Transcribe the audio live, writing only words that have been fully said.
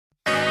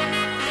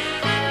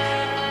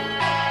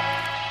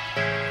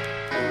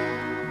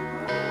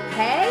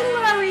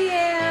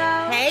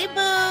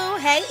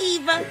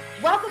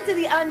Welcome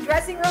to the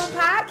Undressing Room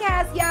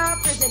podcast, y'all,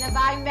 presented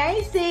by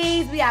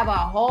Macy's. We have a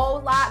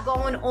whole lot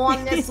going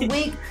on this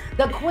week.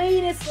 The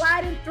queen is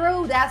sliding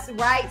through. That's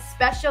right.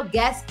 Special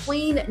guest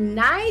queen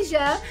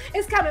Naija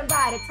is coming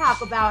by to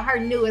talk about her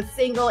newest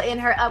single and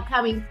her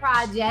upcoming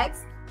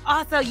projects.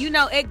 Also, you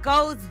know, it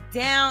goes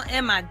down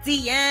in my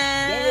DM.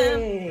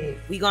 Yay.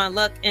 We gonna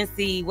look and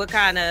see what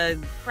kind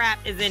of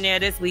crap is in there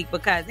this week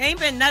because ain't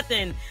been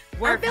nothing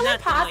worth I'm feeling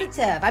nothing.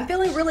 positive. I'm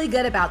feeling really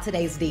good about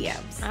today's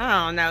DMs.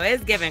 I don't know.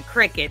 It's giving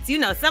crickets. You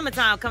know,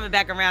 summertime coming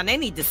back around. They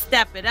need to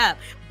step it up.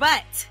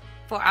 But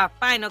for our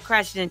final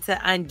question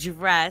to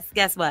undress,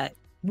 guess what?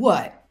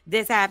 What?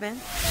 This happened.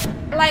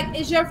 Like,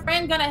 is your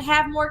friend gonna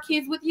have more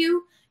kids with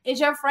you? Is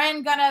your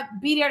friend gonna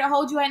be there to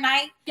hold you at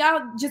night?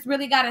 Y'all just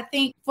really gotta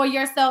think for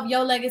yourself,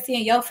 your legacy,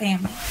 and your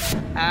family.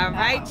 All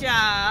right,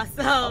 y'all.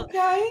 So,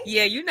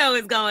 yeah, you know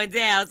it's going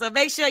down. So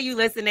make sure you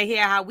listen to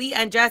hear how we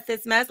undress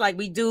this mess like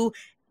we do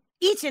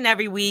each and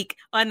every week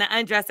on the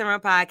Undressing Room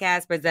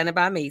podcast presented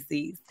by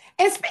Macy's.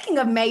 And speaking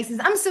of Macy's,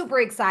 I'm super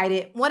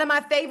excited. One of my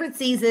favorite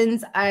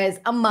seasons is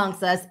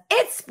amongst us.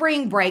 It's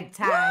spring break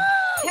time.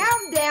 Woo!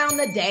 Count down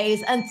the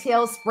days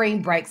until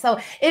spring break. So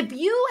if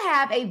you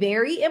have a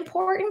very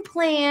important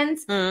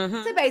plans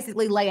to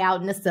basically lay out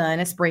in the sun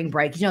at spring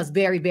break, you know, it's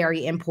very,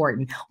 very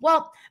important.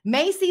 Well,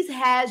 Macy's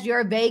has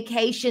your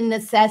vacation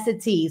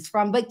necessities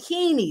from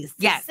bikinis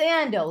to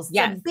sandals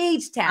to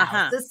beach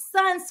towels to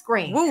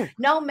sunscreen. Woo.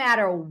 No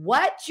matter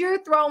what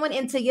you're throwing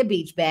into your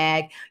beach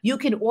bag, you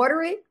can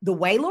order it the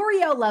way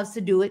L'Oreal loves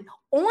to do it,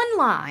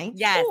 online,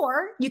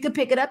 or you can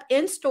pick it up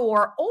in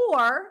store,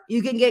 or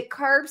you can get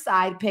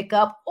curbside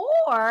pickup,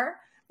 or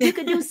you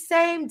can do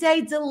same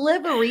day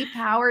delivery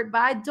powered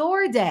by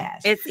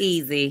DoorDash. It's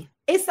easy.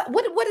 It's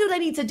what do they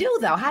need to do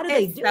though? How do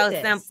they do this? It's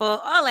so simple.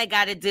 All they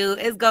got to do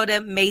is go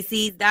to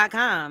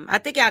Macy's.com. I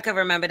think y'all can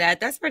remember that.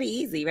 That's pretty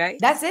easy, right?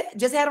 That's it.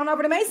 Just head on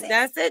over to Macy's.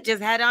 That's it.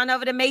 Just head on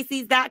over to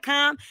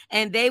Macy's.com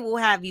and they will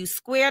have you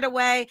squared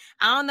away.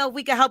 I don't know if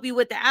we can help you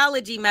with the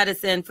allergy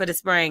medicine for the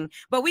spring,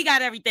 but we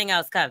got everything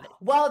else covered.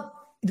 Well,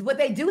 what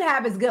they do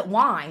have is good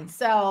wine.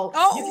 So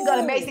you can go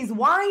to Macy's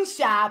wine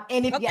shop,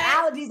 and if your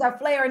allergies are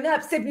flaring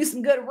up, sip you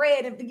some good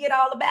red and forget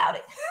all about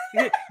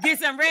it. Get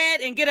some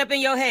red and get up in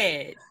your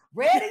head.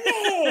 Red in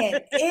your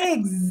head.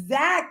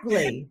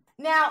 Exactly.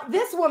 Now,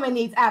 this woman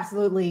needs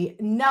absolutely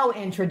no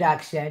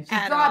introduction.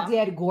 She's drop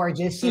dead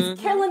gorgeous. She's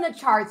killing the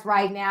charts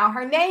right now.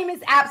 Her name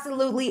is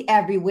absolutely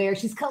everywhere.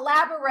 She's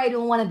collaborating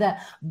with one of the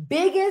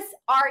biggest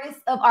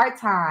artists of our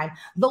time,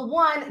 the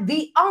one,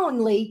 the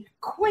only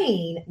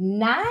Queen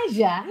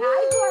Naija.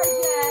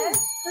 Hi,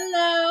 gorgeous.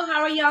 Hello,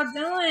 how are y'all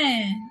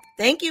doing?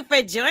 Thank you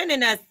for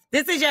joining us.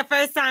 This is your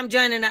first time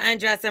joining the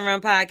Undressing Room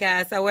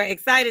podcast, so we're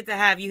excited to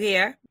have you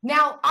here.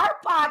 Now, our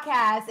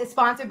podcast is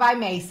sponsored by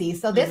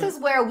Macy's. So this is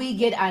where we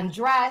get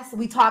undressed.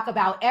 We talk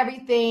about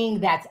everything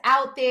that's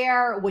out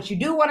there, what you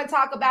do want to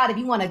talk about. If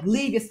you want to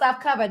leave your stuff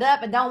covered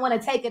up and don't want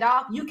to take it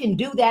off, you can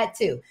do that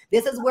too.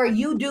 This is where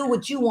you do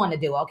what you want to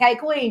do. Okay,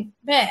 Queen?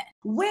 Bet.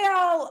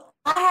 Well,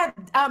 I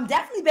have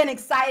definitely been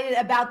excited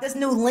about this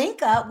new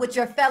link up with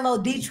your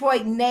fellow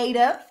Detroit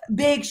native,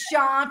 Big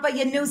Sean, for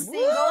your new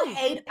single,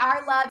 Hate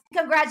Our Love.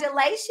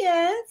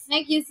 Congratulations.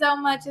 Thank you so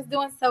much. It's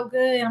doing so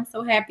good. I'm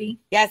so happy.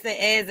 Yes, it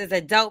is. It's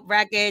a dope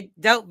record,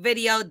 dope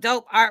video,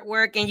 dope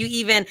artwork. And you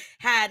even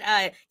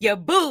had your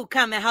boo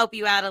come and help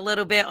you out a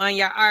little bit on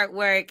your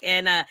artwork.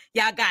 And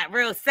y'all got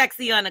real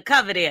sexy on the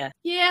cover there.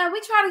 Yeah,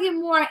 we try to get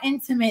more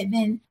intimate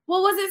than,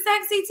 well, was it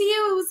sexy to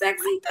you? It was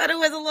sexy? I thought it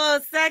was a little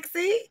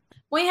sexy.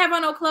 We didn't have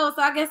on no clothes,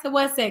 so I guess it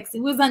was sexy.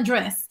 It was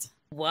undressed.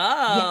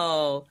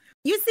 Whoa.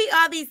 Yeah. You see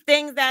all these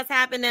things that's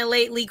happening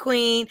lately,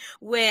 Queen,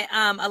 where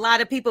a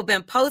lot of people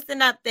been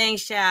posting up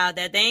things, child,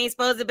 that they ain't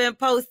supposed to been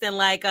posting,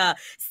 like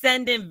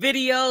sending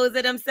videos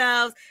of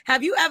themselves.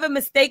 Have you ever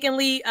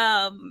mistakenly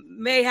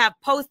may have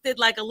posted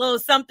like a little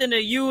something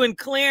to you in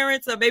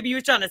Clarence, or maybe you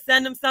were trying to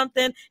send them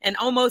something and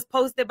almost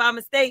posted by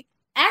mistake?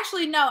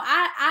 Actually, no.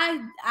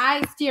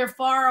 I steer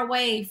far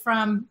away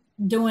from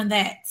doing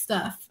that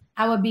stuff.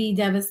 I would be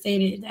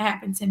devastated to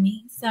happen to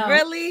me. So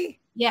really?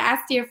 Yeah,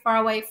 I steer far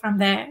away from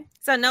that.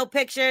 So no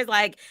pictures,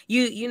 like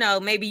you know,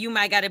 maybe you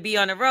might got to be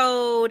on the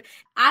road.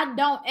 I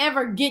don't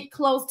ever get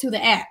close to the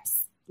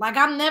apps. Like,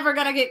 I'm never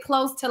going to get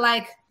close to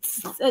like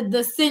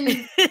the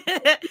send.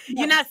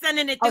 You're not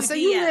sending it through so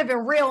you living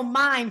real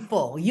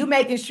mindful. You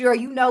making sure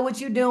you know what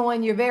you're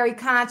doing. You're very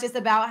conscious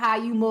about how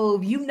you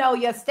move. You know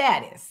your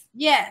status.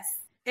 Yes.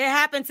 It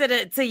happened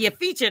to your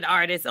featured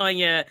artist on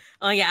your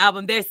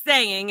album. They're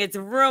saying, it's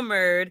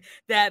rumored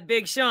that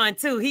Big Sean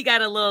too, he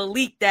got a little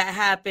leak that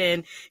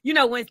happened. You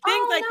know, when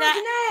things like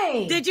that.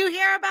 Janae. Did you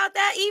hear about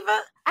that,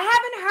 Eva? I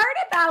haven't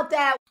heard about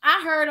that.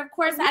 I heard, of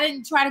course, I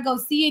didn't try to go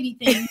see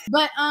anything,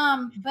 but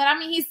I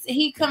mean,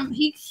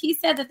 he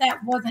said that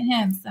wasn't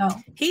him. So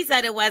he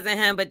said it wasn't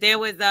him, but there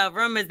was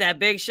rumors that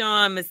Big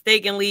Sean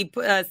mistakenly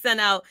sent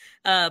out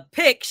a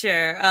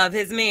picture of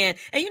his man.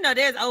 And you know,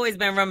 there's always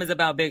been rumors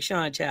about Big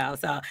Sean, child.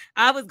 So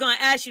I was going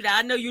to ask you that.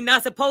 I know you're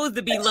not supposed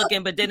to be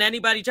looking, but did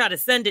anybody try to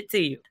send it to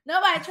you?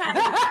 Nobody tried.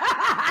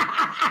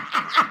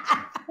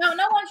 No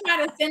one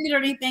tried to send it or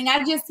anything.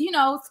 I just,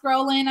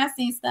 scrolling. I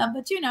seen stuff,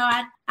 but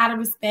I out of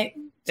respect.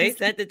 They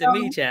sent it to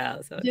me,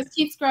 child. So. Just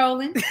keep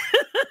scrolling.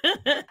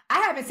 I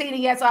haven't seen it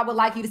yet, so I would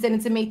like you to send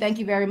it to me. Thank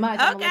you very much.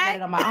 I'm gonna look at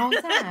it on my own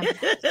time.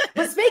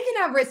 But speaking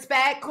of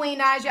respect, Queen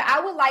Naija,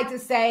 I would like to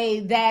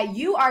say that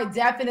you are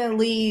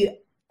definitely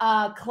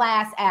a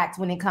class act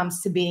when it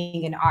comes to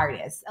being an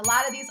artist. A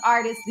lot of these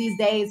artists these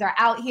days are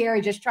out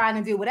here just trying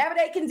to do whatever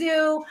they can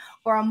do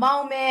for a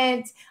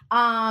moment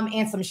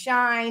and some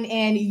shine.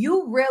 And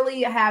you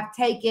really have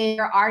taken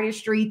your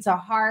artistry to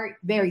heart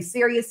very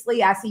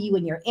seriously. I see you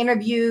in your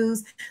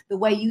interviews, the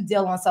way you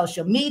deal on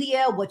social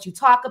media, what you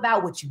talk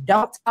about, what you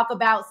don't talk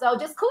about. So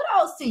just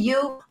kudos to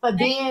you for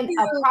being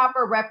a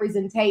proper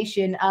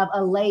representation of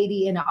a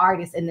lady and an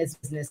artist in this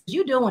business.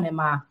 You doing it,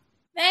 Ma.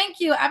 Thank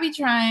you. I be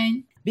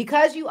trying.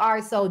 Because you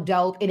are so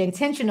dope and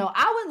intentional,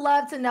 I would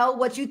love to know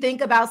what you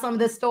think about some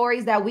of the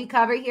stories that we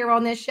cover here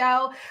on this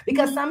show,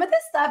 because some of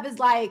this stuff is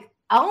like,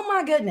 oh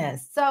my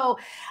goodness. So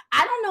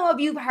I don't know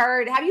if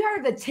have you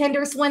heard of the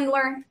Tinder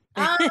swindler?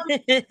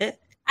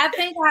 I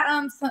think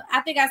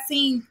I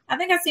seen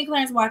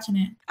Clarence watching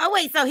it. Oh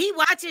wait, so he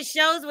watches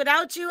shows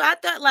without you? I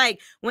thought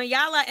like when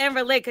y'all are in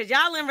because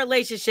y'all in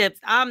relationships,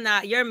 I'm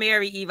not. You're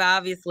married, Eva,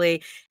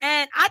 obviously,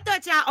 and I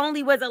thought y'all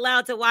only was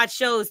allowed to watch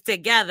shows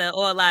together,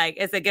 or like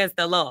it's against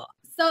the law.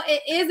 So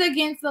it is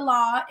against the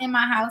law in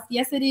my house.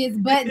 Yes, it is.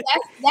 But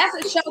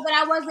that's a show that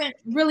I wasn't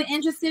really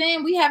interested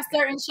in. We have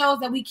certain shows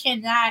that we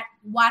cannot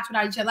watch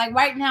without each other. Like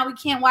right now, we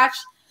can't watch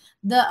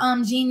the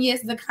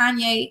Genius, the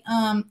Kanye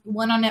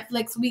one on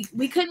Netflix.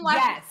 We couldn't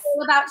watch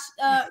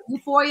without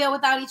Euphoria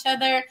without each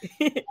other.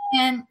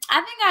 And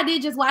I think I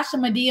did just watch the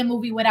Medea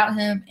movie without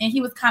him, and he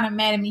was kind of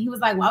mad at me. He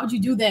was like, "Why would you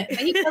do that?"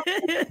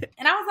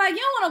 And I was like, "You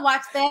don't want to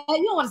watch that.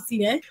 You don't want to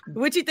see that."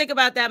 What you think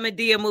about that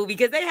Medea movie?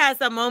 Because they had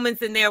some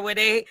moments in there where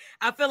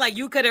I feel like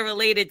you could have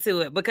related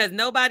to it, because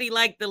nobody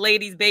liked the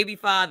lady's baby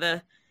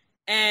father.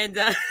 And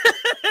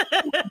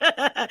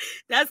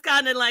that's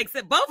kind of like,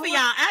 so both of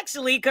y'all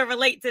actually could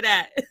relate to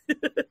that.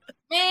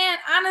 Man,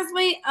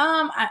 honestly,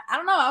 I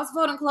don't know. I was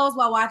folding clothes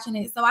while watching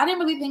it, so I didn't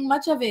really think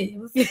much of it.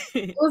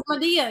 It was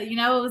Medea,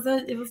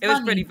 it was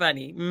pretty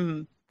funny.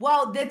 Mm-hmm.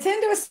 Well, the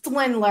Tinder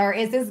swindler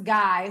is this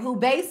guy who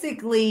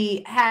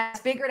basically has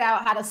figured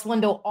out how to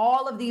swindle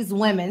all of these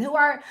women who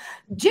are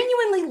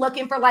genuinely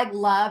looking for like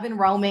love and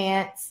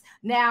romance.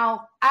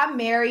 Now, I'm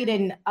married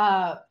and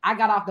I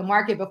got off the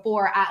market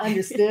before I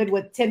understood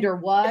what Tinder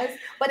was,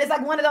 but it's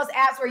like one of those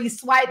apps where you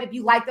swipe if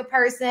you like the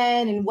person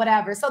and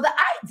whatever. So the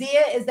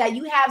idea is that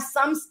you have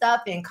some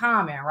stuff in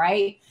common,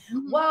 right?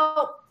 Mm-hmm.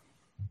 Well,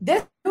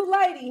 this new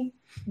lady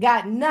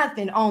got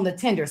nothing on the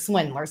Tinder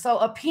swindler. So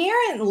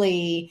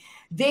apparently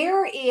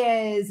there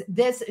is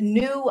this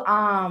new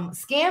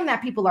scam that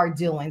people are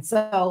doing.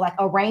 So like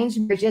arranged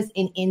marriages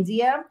in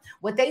India,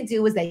 what they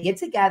do is they get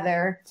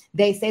together.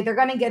 They say they're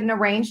going to get an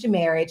arranged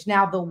marriage.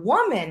 Now the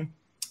woman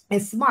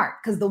is smart,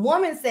 because the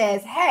woman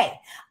says, hey,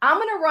 I'm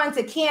going to run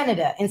to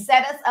Canada and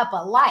set us up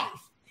a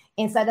life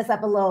and set us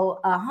up a little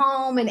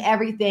home and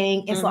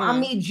everything. And so I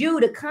need you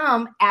to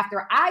come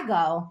after I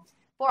go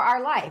for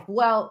our life.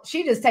 Well,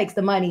 she just takes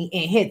the money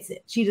and hits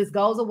it. She just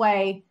goes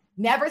away,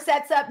 never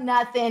sets up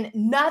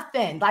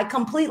nothing, like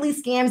completely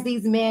scams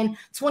these men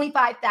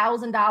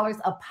 $25,000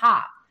 a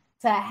pop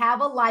to have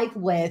a life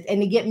with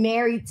and to get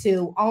married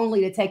to,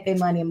 only to take their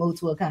money and move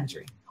to a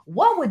country.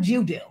 What would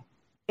you do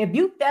if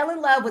you fell in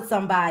love with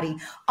somebody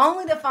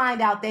only to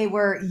find out they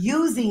were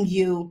using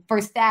you for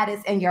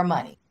status and your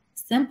money?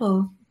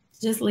 Simple.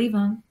 Just leave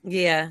them.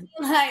 Yeah.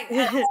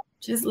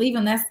 Just leave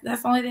them. That's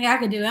the only thing I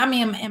could do. I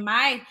mean,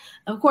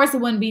 of course,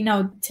 it wouldn't be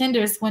no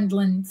Tinder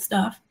swindling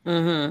stuff.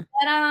 Mm-hmm.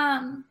 But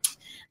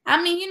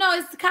I mean,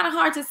 it's kind of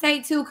hard to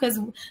say too, because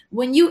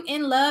when you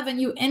in love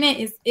and you in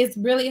it, it's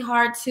really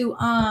hard to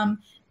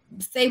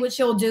say what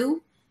you'll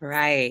do.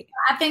 Right.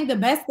 I think the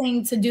best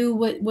thing to do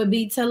would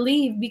be to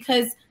leave,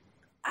 because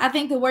I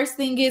think the worst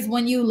thing is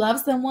when you love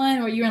someone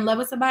or you're in love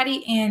with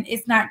somebody and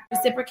it's not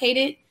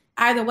reciprocated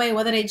either way,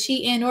 whether they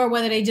cheating or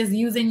whether they just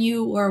using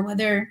you or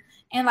whether.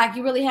 And like,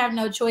 you really have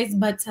no choice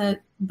but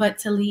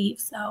to leave.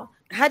 So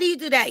how do you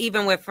do that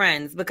even with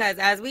friends? Because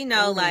as we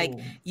know, like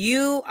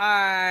you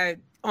are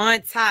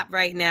on top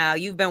right now.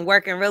 You've been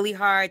working really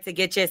hard to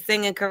get your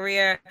singing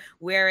career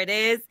where it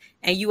is,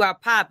 and you are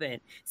popping.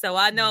 So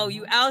I know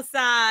you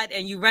outside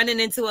and you running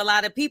into a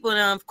lot of people. And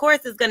of course,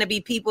 it's going to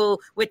be people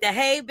with the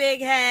hey,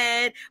 big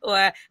head,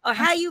 or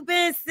how you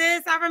been,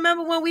 sis? I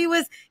remember when we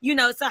was,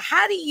 so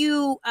how do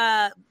you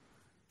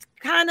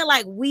kind of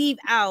like weave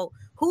out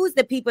who's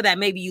the people that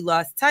maybe you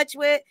lost touch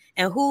with,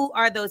 and who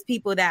are those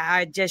people that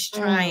are just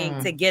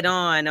trying to get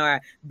on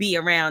or be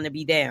around to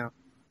be down?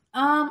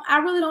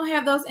 I really don't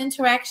have those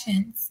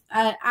interactions.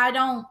 I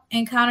don't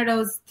encounter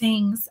those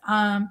things.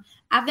 I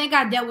think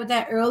I dealt with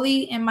that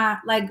early in my,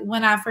 like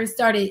when I first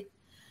started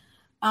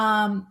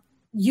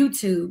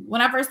YouTube.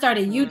 When I first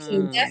started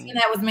YouTube, that's when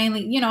that was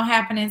mainly,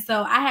 happening.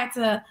 So I had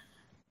to,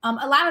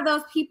 a lot of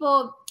those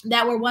people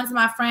that were once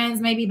my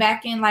friends, maybe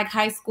back in like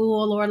high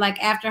school or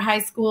like after high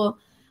school,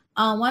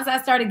 once I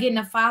started getting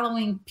a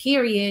following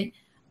period,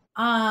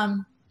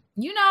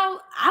 I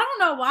don't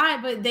know why,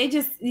 but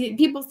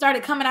people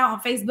started coming out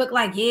on Facebook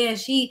like, yeah,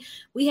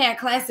 we had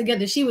class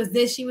together. She was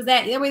this, she was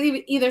that. They were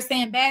either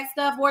saying bad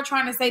stuff or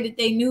trying to say that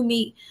they knew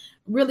me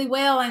really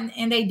well,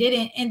 and they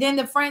didn't. And then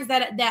the friends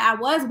that I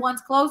was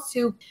once close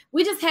to,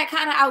 we just had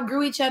kind of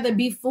outgrew each other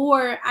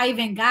before I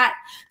even got.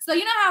 So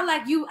you know how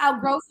like you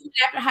outgrow something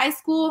after high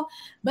school,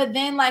 but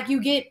then like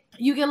you get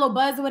a little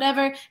buzz or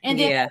whatever, and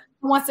then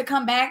wants to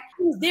come back,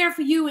 who's there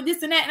for you and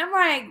this and that. And I'm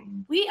like,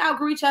 we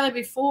outgrew each other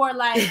before,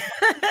 like.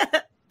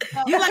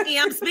 You lucky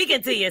I'm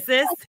speaking to you,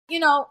 sis.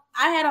 I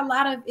had a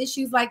lot of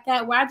issues like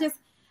that where I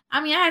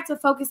had to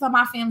focus on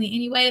my family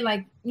anyway,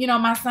 like,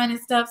 my son and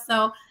stuff.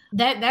 So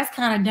that's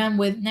kind of done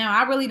with now.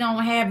 I really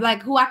don't have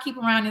like who I keep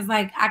around is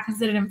like, I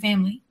consider them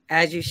family.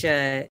 As you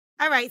should.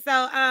 All right.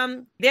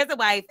 So there's a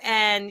wife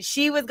and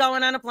she was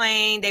going on a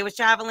plane. They was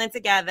traveling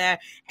together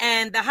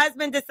and the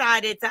husband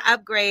decided to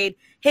upgrade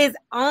his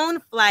own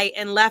flight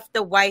and left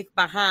the wife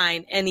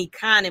behind in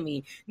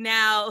economy.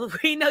 Now,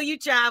 we know you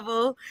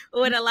travel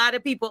with a lot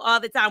of people all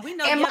the time. We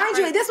know. And mind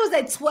you, this was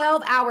a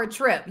 12-hour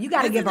trip. You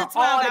got to give her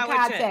all the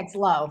context,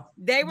 Lo.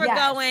 They were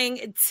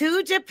going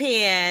to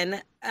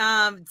Japan,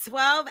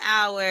 12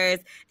 hours,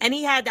 and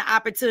he had the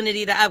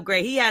opportunity to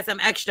upgrade. He had some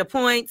extra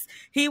points.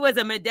 He was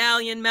a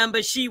medallion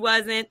member. She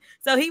wasn't.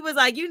 So he was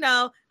like,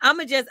 I'm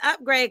going to just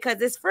upgrade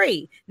because it's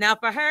free. Now,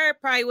 for her, it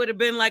probably would have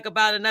been like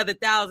about another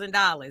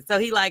 $1,000. So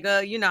he like,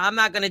 I'm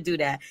not going to do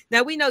that.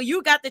 Now, we know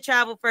you got to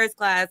travel first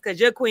class because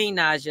you're Queen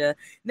Naija.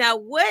 Now,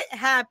 what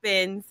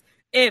happens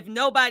if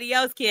nobody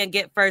else can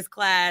get first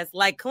class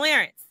like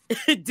Clarence?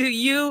 Do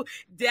you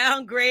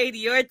downgrade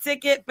your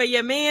ticket for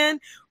your man?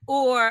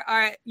 Or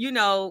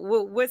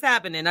what's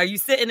happening? Are you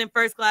sitting in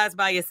first class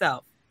by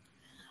yourself?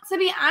 To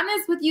be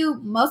honest with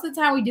you, most of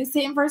the time we do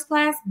sit in first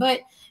class,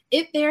 but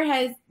if there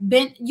has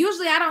been,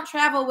 usually I don't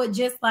travel with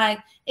just like,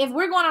 if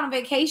we're going on a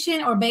vacation,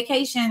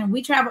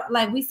 we travel,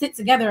 like we sit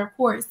together, of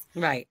course.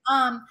 Right.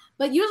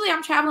 But usually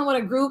I'm traveling with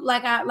a group,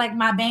 like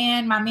my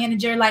band, my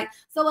manager,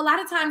 so a lot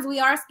of times we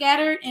are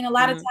scattered, and a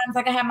lot of times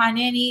like I have my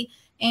nanny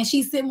and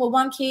she's sitting with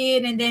one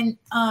kid, and then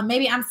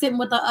maybe I'm sitting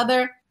with the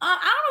other.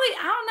 I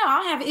don't know.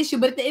 I don't have an issue,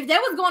 but if they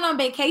was going on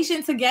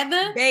vacation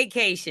together.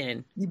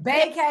 Vacation.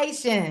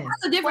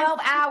 That's a different 12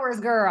 hours,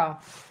 girl.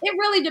 It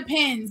really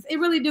depends. It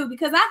really do.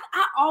 Because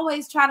I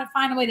always try to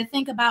find a way to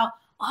think about,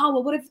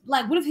 what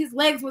if his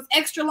legs was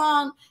extra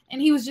long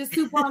and he was just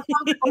super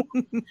uncomfortable.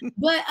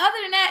 But other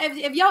than that,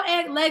 if your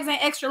legs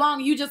ain't extra long,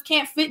 you just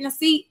can't fit in a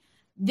seat,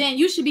 then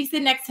you should be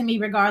sitting next to me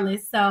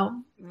regardless. So.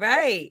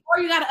 Right.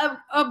 Or you got to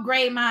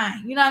upgrade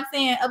mine. You know what I'm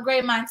saying?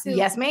 Upgrade mine too.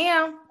 Yes,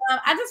 ma'am.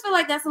 I just feel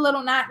like that's a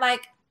little not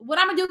like what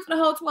I'm gonna do for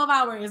the whole 12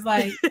 hours.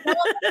 Like,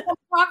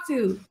 talk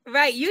to.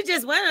 Right. You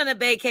just went on a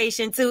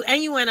vacation too,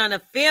 and you went on a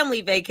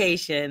family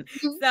vacation.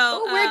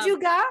 So where'd you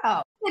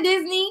go? To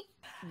Disney.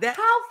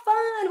 How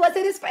fun was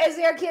it? Is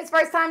your kid's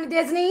first time to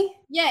Disney?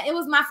 Yeah, it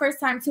was my first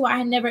time too. I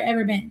had never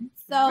ever been.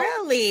 So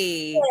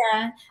really,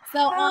 yeah.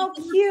 So how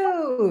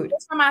cute!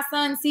 For my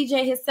son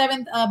CJ, his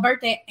 7th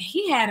birthday,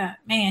 he had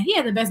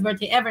the best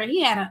birthday ever.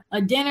 He had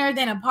a dinner,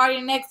 then a party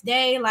the next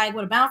day, like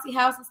with a bouncy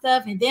house and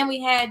stuff. And then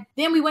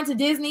we went to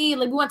Disney.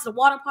 Like we went to the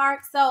water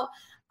park. So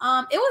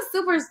it was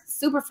super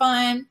super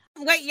fun.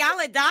 Wait, y'all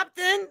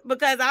adopting?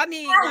 Because I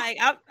need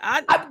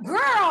girl,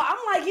 I'm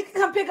like, you can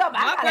come pick up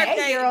my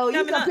 8-year-old.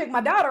 You can come pick my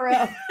daughter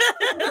up.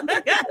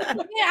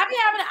 Yeah,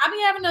 I'll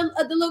be having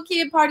the little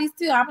kid parties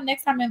too.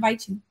 Next time I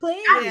invite you.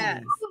 Please.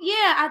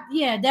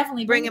 Yeah,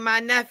 definitely. Bringing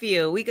my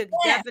nephew. We could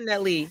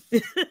definitely.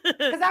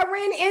 Because I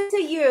ran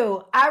into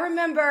you. I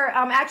remember,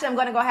 actually, I'm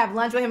going to go have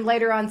lunch with him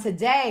later on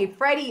today.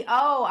 Freddie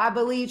O, I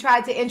believe,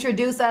 tried to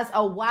introduce us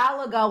a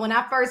while ago when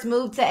I first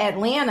moved to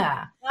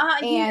Atlanta.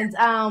 And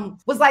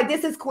was like,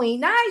 this is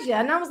Queen Naija.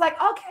 And I was like,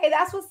 okay,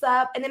 that's what's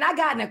up. And then I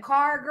got in a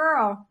car,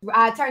 girl.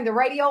 I turned the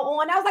radio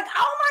on. I was like,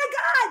 oh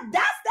my God,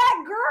 that's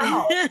that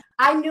girl.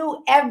 I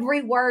knew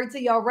every word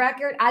to your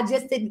record. I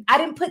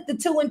didn't put the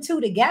 2 and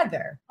 2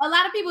 together. A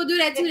lot of people do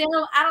that too. They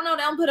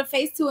don't put a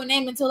face to a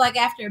name until like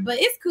after, but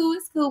it's cool.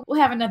 It's cool. We'll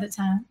have another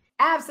time.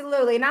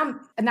 Absolutely. And I'm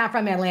not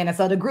from Atlanta,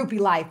 so the groupie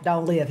life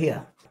don't live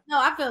here. No,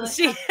 I feel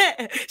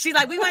it. She's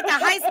like, we went to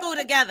high school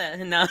together.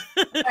 No.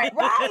 Right.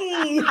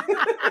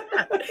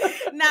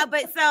 No,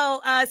 but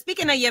so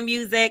speaking of your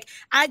music,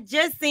 I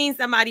just seen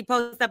somebody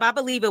post up, I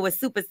believe it was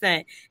Super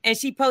Scent, and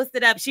she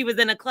posted up, she was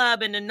in a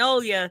club in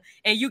Enola,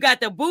 and you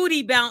got the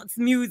booty bounce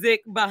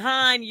music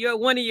behind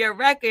one of your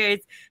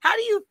records. How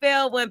do you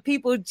feel when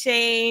people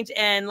change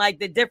and like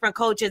the different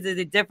cultures of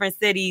the different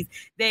cities,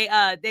 they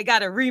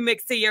got a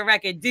remix to your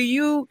record? Do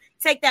you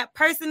take that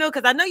personal?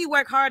 Because I know you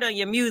work hard on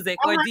your music,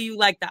 or do you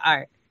like the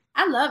art?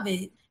 I love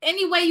it.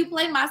 Any way you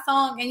play my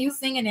song and you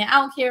singing it, I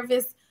don't care if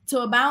it's to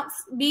a bounce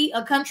beat,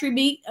 a country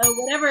beat, or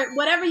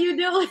whatever you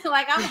do.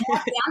 Like I'm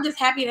happy. I'm just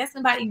happy that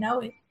somebody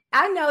know it.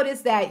 I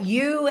noticed that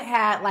you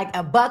had like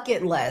a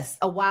bucket list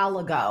a while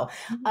ago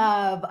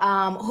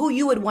of who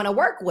you would want to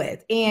work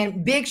with,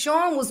 and Big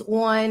Sean was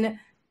on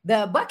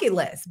the bucket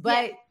list.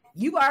 But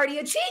you already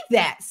achieved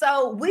that.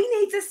 So we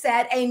need to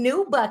set a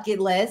new bucket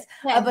list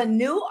of a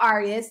new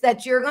artist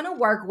that you're going to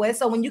work with.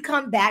 So when you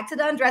come back to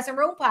the Undressing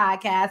Room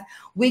podcast,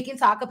 we can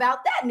talk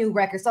about that new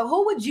record. So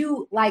who would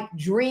you like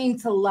dream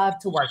to love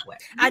to work with?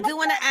 I do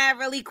want to add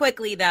really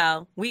quickly,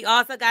 though. We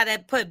also got to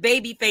put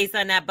Babyface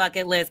on that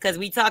bucket list because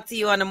we talked to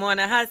you on the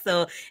Morning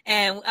Hustle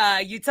and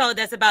you told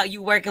us about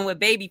you working with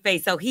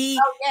Babyface. So he's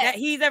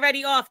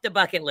already off the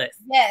bucket list.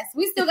 Yes,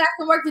 we still got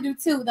some work to do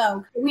too,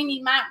 though. We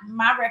need my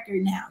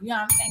record now. You know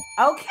what I'm saying?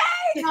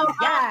 Okay. So,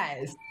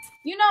 yes.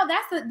 You know,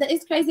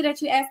 it's crazy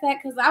that you asked that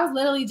because I was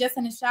literally just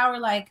in the shower.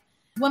 Like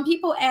when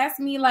people ask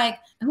me like,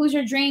 who's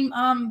your dream?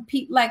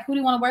 Like who do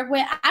you want to work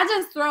with? I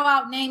just throw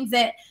out names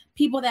that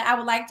people that I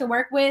would like to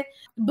work with.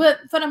 But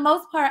for the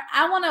most part,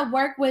 I want to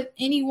work with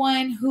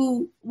anyone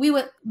who we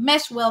would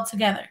mesh well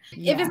together.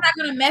 Yeah. If it's not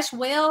going to mesh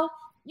well,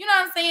 you know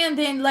what I'm saying?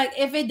 Then like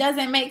if it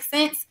doesn't make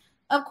sense,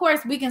 of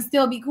course we can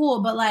still be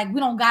cool, but like we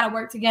don't got to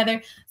work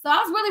together. So I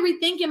was really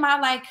rethinking my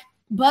like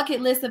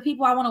bucket list of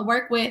people I want to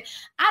work with.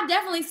 I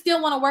definitely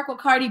still want to work with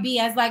Cardi B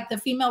as like the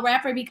female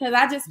rapper because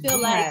I just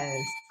feel like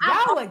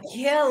y'all would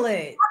kill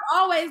it. I've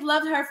always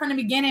loved her from the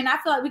beginning. I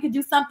feel like we could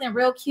do something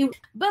real cute.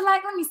 But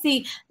like, let me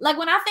see. Like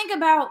when I think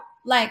about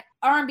like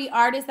R&B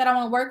artists that I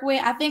want to work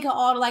with, I think of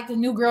all like the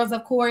new girls,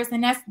 of course,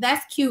 and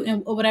that's cute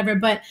and or whatever.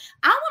 But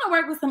I want to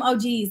work with some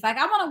OGs. Like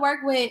I want to work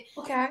with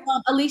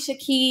Alicia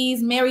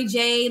Keys, Mary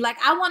J. Like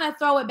I want to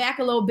throw it back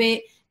a little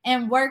bit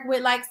and work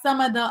with like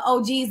some of the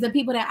OGs, the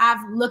people that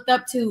I've looked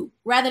up to,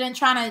 rather than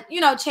trying to,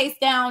 you know, chase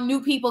down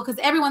new people because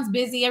everyone's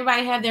busy.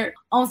 Everybody have their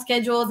own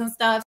schedules and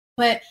stuff.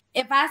 But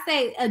if I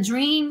say a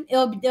dream,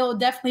 it'll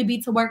definitely be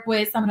to work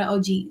with some of the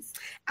OGs.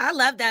 I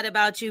love that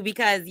about you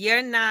because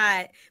you're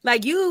not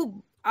like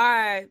you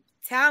are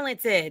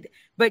talented,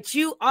 but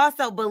you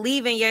also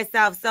believe in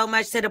yourself so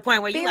much to the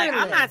point where you're like,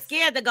 I'm not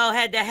scared to go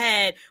head to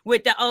head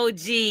with the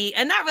OG,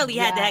 and not really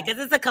head to head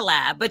because it's a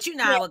collab, but you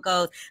know how it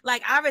goes.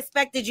 Like I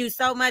respected you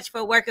so much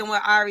for working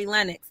with Ari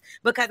Lennox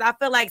because I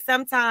feel like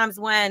sometimes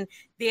when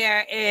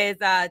there is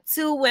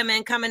two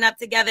women coming up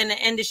together in the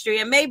industry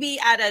and maybe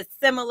at a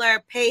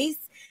similar pace,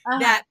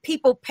 that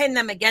people pin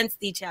them against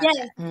each other.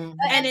 Yes. Mm-hmm.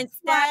 And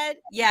instead,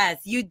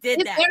 you did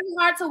that. It's very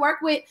hard to work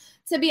with.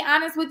 To be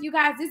honest with you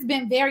guys, it's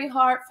been very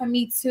hard for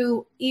me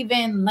to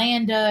even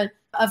land a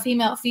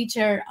female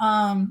feature.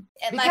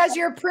 Because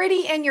you're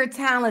pretty and you're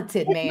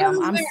talented,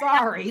 ma'am. I'm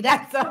sorry.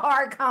 That's a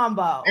hard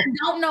combo. I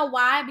don't know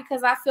why,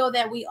 because I feel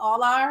that we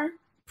all are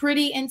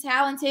pretty and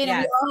talented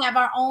and we all have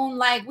our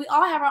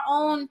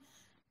own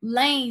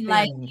lane.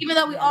 Like even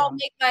though we all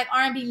make like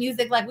R&B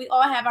music, like we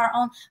all have our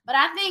own, but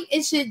I think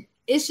it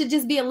should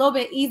just be a little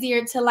bit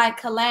easier to like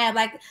collab.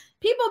 Like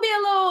people be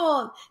a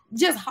little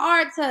just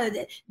hard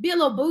to be a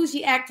little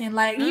bougie acting,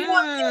 like you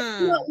know,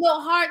 a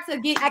little hard to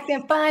get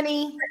acting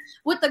funny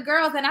with the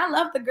girls. And I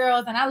love the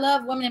girls and I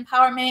love women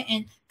empowerment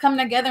and coming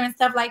together and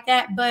stuff like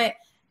that. But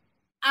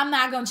I'm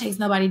not gonna chase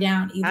nobody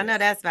down either. I know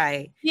that's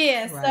right.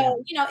 Yeah. Right.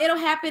 So you know, it'll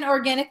happen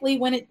organically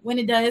when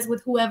it does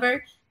with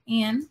whoever,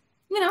 and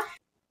you know.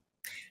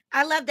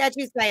 I love that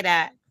you say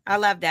that. I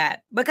love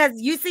that because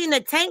you seen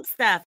the Tank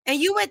stuff, and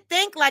you would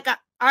think like an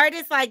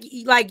artist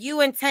like you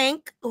and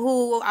Tank,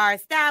 who are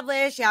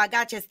established, y'all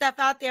got your stuff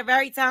out there,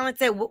 very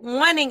talented,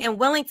 wanting and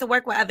willing to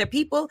work with other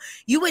people.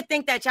 You would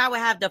think that y'all would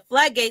have the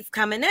floodgates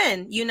coming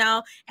in, you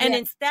know, and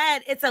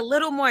instead it's a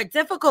little more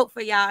difficult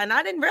for y'all. And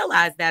I didn't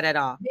realize that at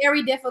all.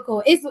 Very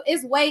difficult.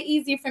 It's way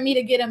easier for me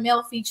to get a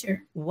male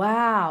feature.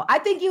 Wow. I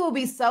think you will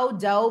be so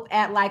dope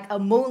at like a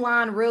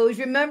Moulin Rouge.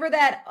 Remember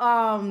that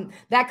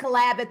that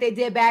collab that they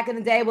did back in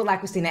the day with like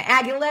Christina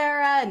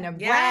Aguilera and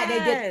Brad?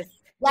 They did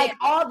like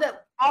all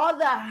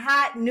the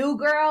hot new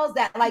girls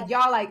that like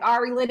y'all like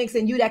Ari Lennox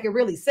and you that could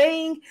really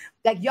sing,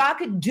 like y'all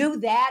could do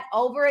that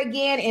over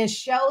again and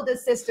show the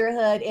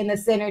sisterhood and the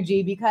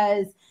synergy,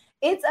 because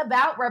it's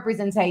about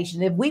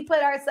representation. If we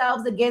put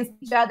ourselves against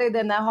each other,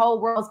 then the whole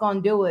world's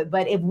going to do it.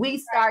 But if we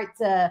start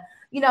to,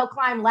 you know,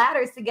 climb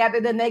ladders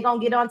together, then they're going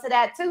to get onto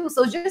that too.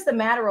 So it's just a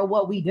matter of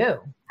what we do.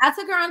 I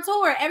took her on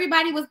tour.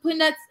 Everybody was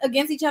putting us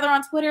against each other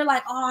on Twitter.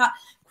 Like, oh,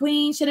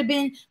 Queen should have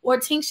been, or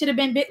Tink should have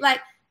been big.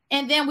 Like,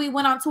 and then we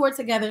went on tour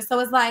together. So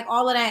it's like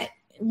all of that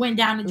went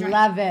down the drain.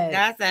 Love it.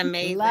 That's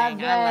amazing. I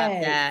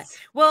love that.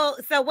 Well,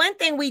 so one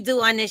thing we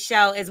do on this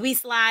show is we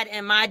slide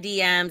in my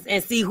DMs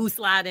and see who's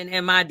sliding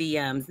in my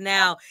DMs.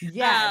 Now,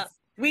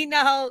 we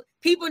know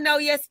people know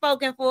you're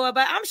spoken for,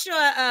 but I'm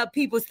sure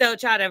people still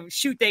try to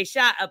shoot their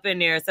shot up in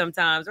there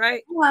sometimes,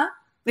 right? Yeah.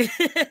 So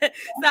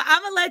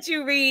I'm gonna let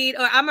you read,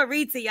 or I'm gonna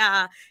read to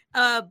y'all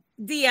a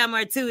DM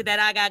or two that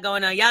I got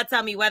going on. Y'all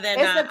tell me whether or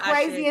not it's the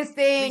craziest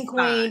thing,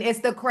 Queen. It's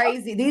the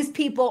crazy. These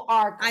people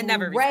are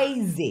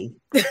crazy.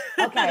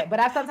 Okay, but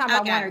sometimes I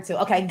want her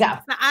to. Okay, go.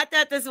 So I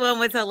thought this one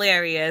was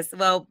hilarious.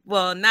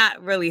 Well,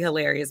 not really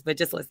hilarious, but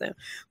just listen.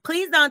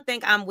 Please don't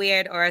think I'm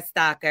weird or a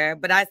stalker,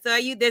 but I saw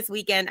you this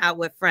weekend out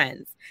with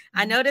friends.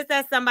 I noticed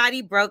that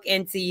somebody broke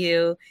into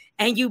you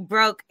and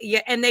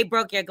they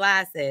broke your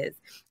glasses.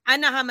 I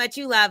know how much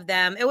you love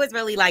them. It was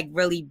really like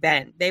really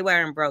bent. They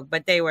weren't broke,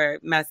 but they were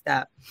messed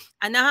up.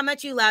 I know how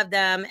much you love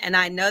them, and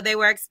I know they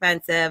were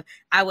expensive.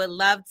 I would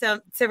love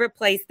to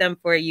replace them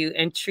for you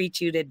and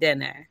treat you to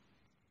dinner.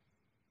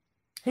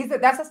 He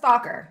said, that's a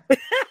stalker.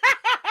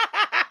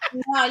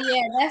 Oh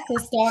yeah, that's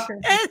a stalker.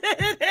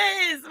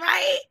 It is,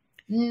 right?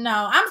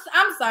 No,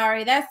 I'm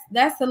sorry.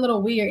 That's a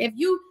little weird. If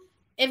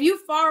you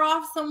far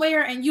off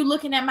somewhere and you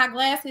looking at my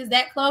glasses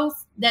that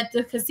close that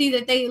to see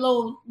that they a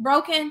little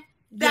broken,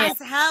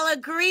 that's hella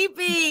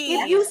creepy.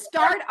 If you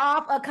start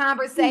off a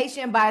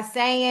conversation by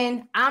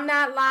saying, I'm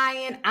not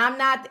lying,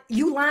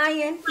 you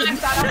lying. If you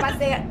start off by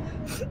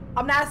saying,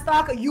 I'm not a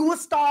stalker, you a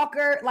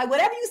stalker. Like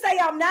whatever you say,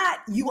 I'm not,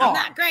 I'm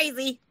not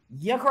crazy.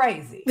 You're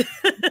crazy.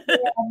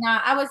 No,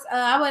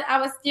 I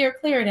would steer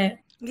clear of that.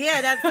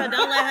 Yeah, that's so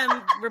don't let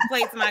him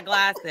replace my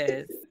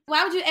glasses.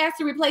 Why would you ask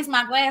to replace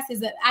my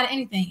glasses out of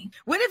anything?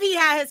 What if he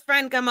had his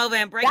friend come over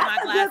and break my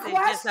glasses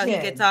just so he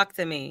could talk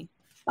to me?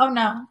 Oh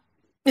no.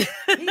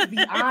 He's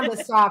beyond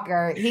a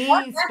stalker. He's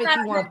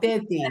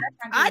 5150.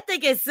 I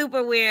think it's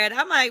super weird.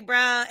 I'm like, bro.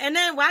 And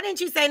then why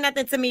didn't you say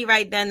nothing to me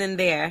right then and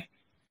there?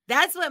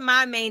 That's what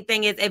my main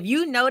thing is. If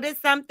you notice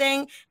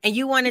something and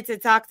you wanted to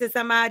talk to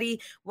somebody,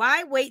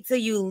 why wait till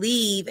you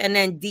leave and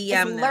then DM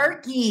them?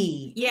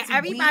 Lurky. Yeah,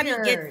 everybody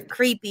gets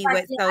creepy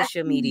with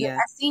social media.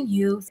 I've seen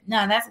you.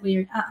 No, that's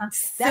weird.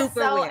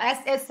 Super weird.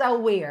 It's so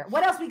weird.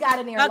 What else we got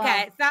in there?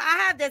 Okay, so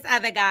I have this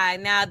other guy.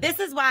 Now, this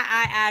is why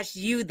I asked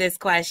you this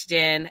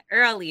question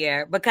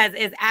earlier, because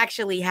it's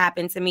actually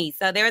happened to me.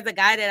 So there was a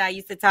guy that I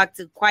used to talk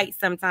to quite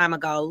some time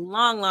ago,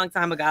 long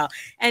time ago,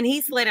 and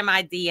he slid in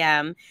my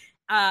DM.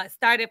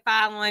 Started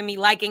following me,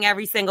 liking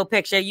every single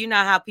picture. You know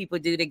how people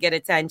do to get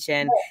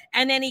attention.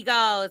 And then he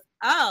goes,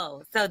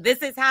 oh, so this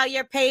is how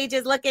your page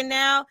is looking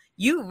now?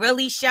 You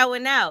really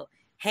showing out.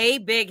 Hey,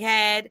 big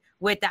head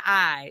with the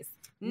eyes.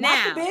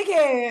 Not the big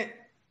head.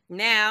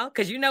 Now,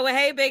 because you know what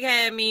hey, big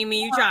head mean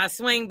you try to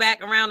swing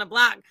back around the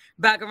block,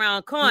 back around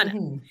the corner.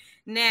 Mm-hmm.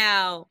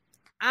 Now,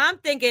 I'm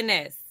thinking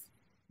this.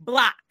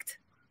 Blocked.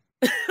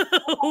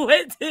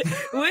 What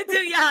do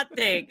y'all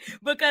think?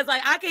 Because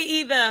like I can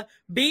either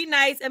be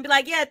nice and be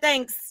like, yeah,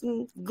 thanks,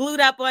 glued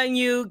up on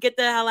you, get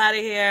the hell out of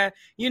here,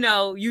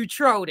 you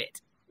trolled it.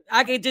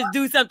 I could just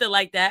do something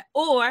like that,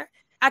 or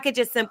I could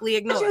just simply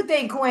ignore. What you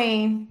think,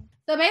 Queen?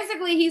 So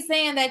basically he's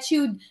saying that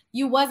you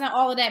wasn't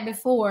all of that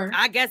before.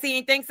 I guess he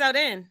didn't think so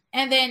then.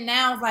 And then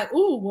now it's like,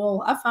 ooh,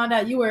 well, I found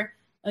out you were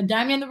a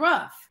diamond in the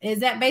rough. Is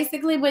that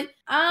basically what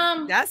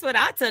that's what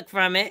I took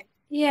from it.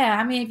 Yeah,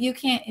 I mean, if you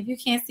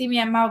can't see me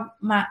at my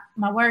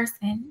worst,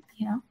 then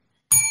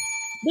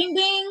ding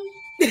ding.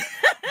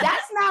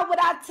 That's not what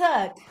I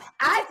took.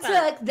 I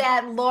took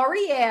that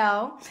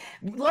L'Oreal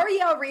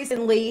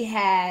recently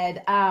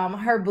had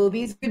her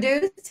boobies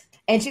reduced,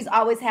 and she's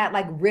always had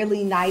like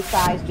really nice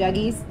size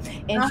juggies,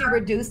 and she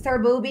reduced her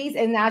boobies,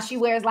 and now she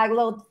wears like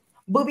little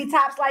booby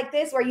tops like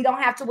this where you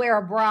don't have to wear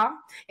a bra,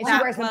 and she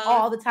wears them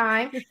all the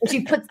time, and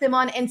she puts them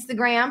on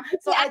Instagram.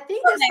 So I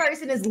think this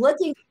person is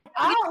looking.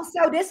 Oh,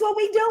 so this what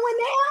we doing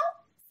now?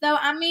 So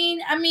I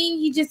mean,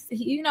 he just,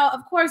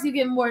 of course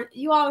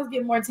you always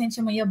get more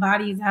attention when your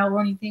body is out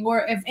or anything,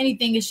 or if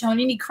anything is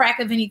shown, any crack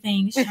of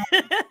anything is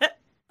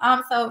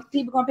shown. So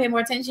people gonna pay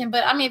more attention.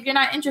 But I mean, if you're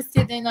not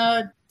interested, then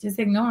just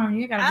ignore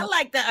them. I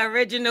like the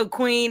original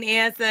Queen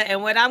answer,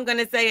 and what I'm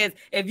gonna say is,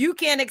 if you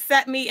can't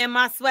accept me in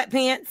my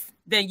sweatpants,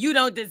 then you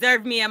don't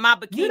deserve me in my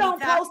bikini. You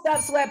don't post up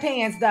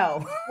sweatpants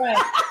though.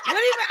 Right.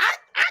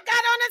 I got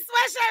on a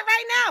sweatshirt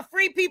right now.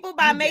 Free People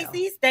by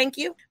Macy's. Thank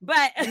you.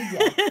 But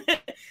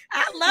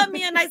I love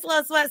me a nice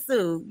little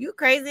sweatsuit. You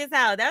crazy as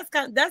hell. That's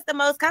the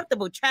most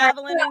comfortable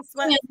traveling in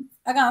sweat.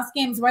 I got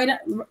Skims right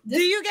up. Do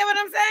you get what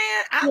I'm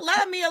saying? I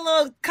love me a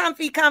little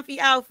comfy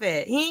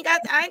outfit. I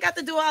ain't got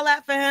to do all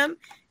that for him.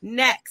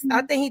 Next,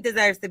 I think he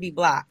deserves to be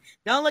blocked.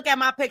 Don't look at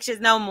my pictures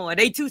no more.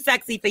 They too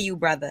sexy for you,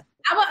 brother.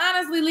 I would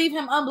honestly leave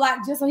him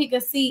unblocked just so he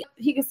could see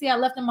I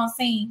left him on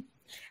scene.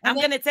 I'm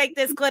going to take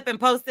this clip and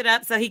post it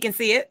up so he can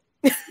see it.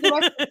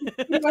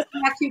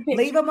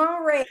 Leave him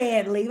on red.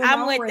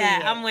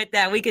 I'm with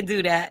that. We can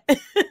do that.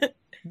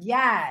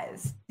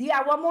 Yes. Do you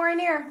got one more in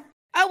there?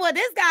 Oh, well,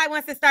 this guy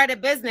wants to start a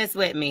business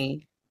with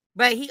me,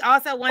 but he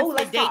also wants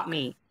to date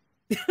me.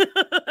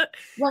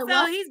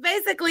 So he's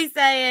basically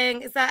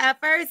saying, so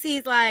at first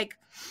he's like,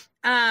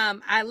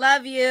 I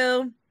love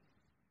you.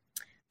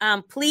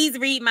 Please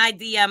read my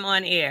DM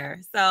on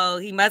air. So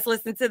he must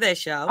listen to this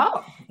show.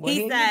 Oh, well,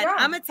 he said,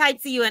 I'm going to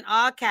type to you in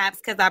all caps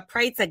because I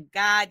pray to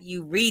God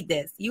you read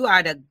this. You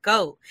are the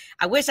GOAT.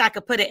 I wish I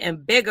could put it in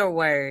bigger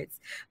words,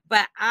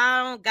 but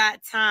I don't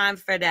got time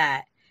for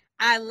that.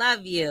 I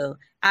love you.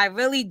 I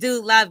really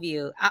do love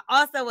you. I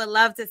also would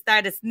love to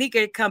start a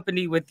sneaker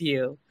company with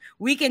you.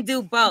 We can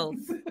do both.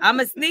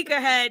 I'm a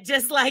sneakerhead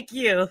just like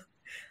you.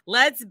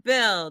 Let's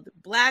build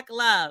Black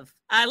love.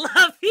 I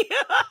love you.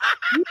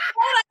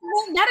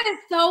 That is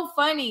so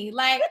funny.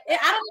 Like,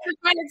 I don't even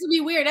find it to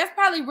be weird. That's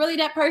probably really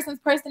that person's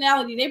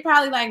personality. They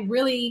probably like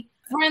really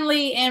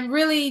friendly and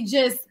really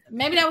just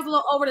Maybe that was a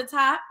little over the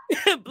top.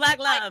 Black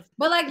love.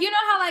 But like, you know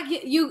how like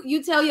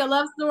you tell your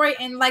love story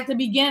and like the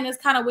beginning is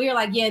kind of weird.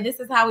 Like, yeah, this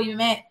is how we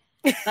met.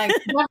 Like,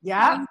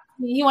 Yeah.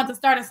 he wants to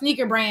start a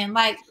sneaker brand.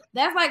 Like,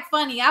 that's like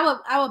funny. I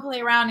would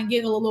play around and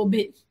giggle a little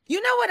bit.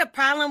 You know what a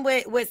problem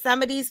with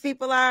some of these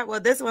people are? Well,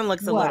 this one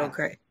looks a little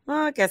crazy.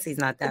 Well, I guess he's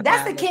not that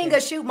That's bad the king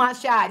of shoot my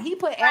shot. He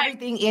put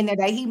everything in there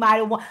that he might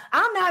have won.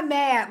 I'm not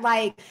mad.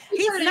 Like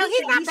he's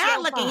not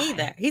bad looking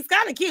either. He's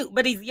kind of cute,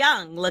 but he's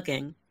young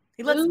looking.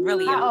 He looks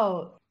really young.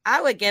 Oh,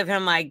 I would give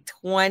him like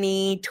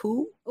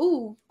 22.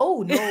 Ooh.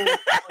 Oh no.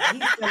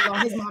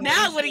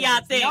 Now what do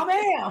y'all think? No,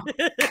 ma'am.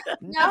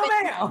 No,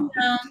 ma'am.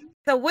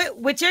 So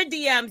with your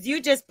DMs,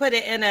 you just put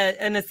it in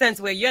a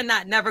sense where you're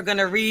not never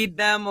gonna read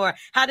them, or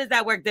how does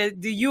that work?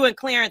 Do you and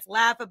Clarence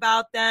laugh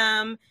about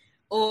them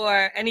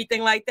or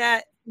anything like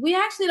that? We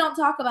actually don't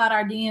talk about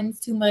our DMs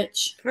too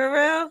much. For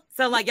real?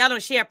 So like y'all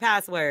don't share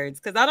passwords?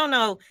 Because I don't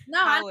know. No,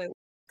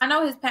 I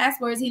know his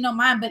passwords. He know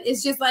mine, but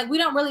it's just like we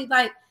don't really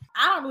like.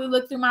 I don't really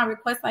look through my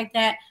requests like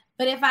that.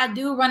 But if I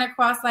do run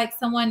across like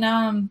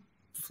someone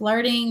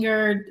flirting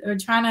or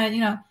trying to,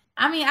 you know,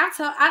 I mean, I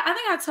think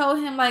I told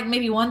him like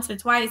maybe once or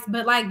twice,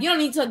 but like you don't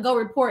need to go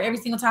report every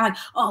single time. Like,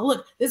 oh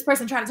look, this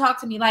person tried to talk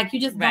to me. Like you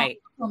just don't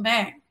come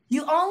back.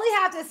 You only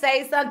have to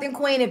say something,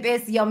 Queen, if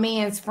it's your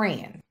man's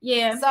friend.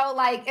 Yeah. So,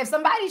 like, if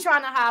somebody's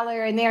trying to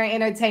holler and they're an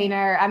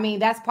entertainer, I mean,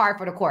 that's par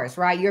for the course,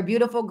 right? You're a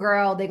beautiful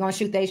girl. They're going to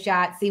shoot their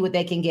shot, see what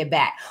they can get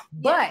back.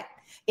 Yeah. But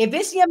if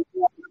it's your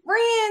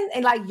friend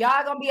and, like,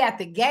 y'all going to be at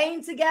the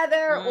game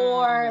together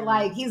or,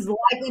 like, he's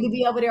likely to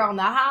be over there on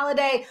the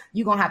holiday,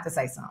 you're going to have to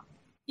say something.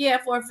 Yeah,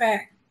 for a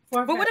fact.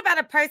 But what about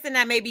a person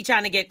that may be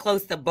trying to get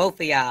close to both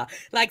of y'all?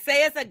 Like,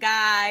 say it's a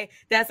guy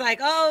that's like,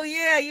 oh,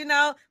 yeah, you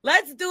know,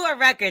 let's do a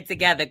record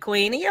together,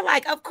 Queen. And you're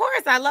like, of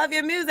course, I love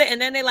your music. And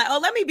then they're like, oh,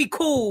 let me be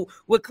cool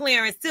with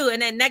Clarence, too.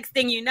 And then next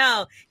thing you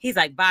know, he's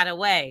like, by the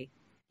way.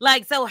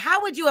 Like, so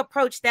how would you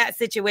approach that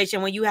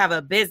situation when you have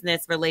a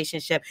business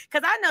relationship?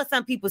 Because I know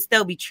some people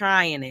still be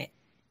trying it.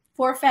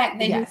 For a fact,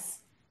 they do.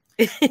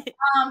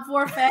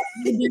 For a fact,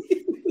 they do.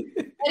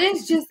 It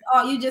is just,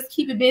 you just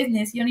keep it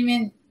business. You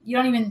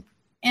don't even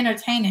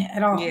entertain it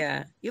at all.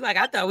 Yeah. You like,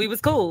 I thought we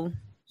was cool.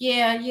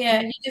 Yeah.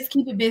 You just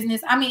keep it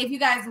business. I mean, if you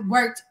guys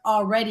worked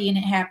already and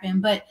it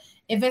happened, but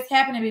if it's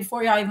happening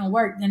before y'all even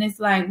work, then it's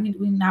like,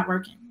 we're not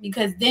working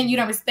because then you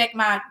don't respect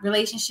my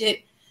relationship.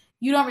 If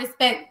you don't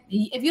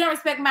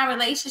respect my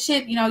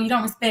relationship, you know, you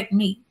don't respect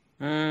me.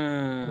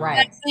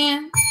 Right.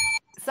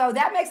 So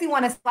that makes me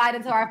want to slide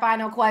into our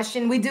final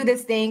question. We do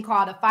this thing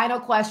called a final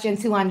question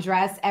to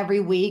undress every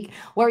week,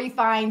 where we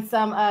find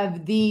some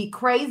of the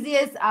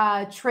craziest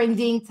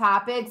trending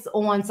topics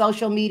on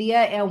social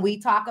media and we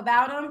talk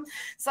about them.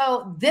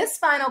 So this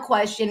final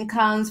question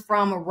comes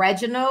from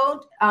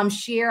Reginald,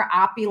 Sheer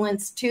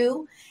Opulence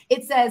 2.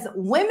 It says,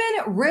 women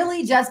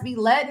really just be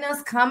letting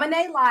us come in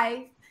their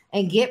life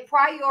and get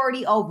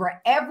priority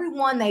over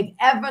everyone they've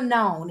ever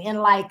known in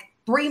like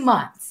 3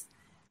 months.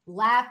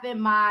 Laughing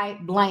my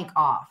blank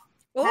off.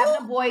 Ooh.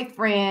 Having a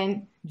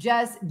boyfriend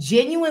just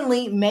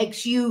genuinely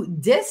makes you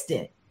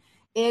distant.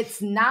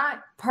 It's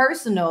not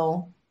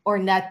personal or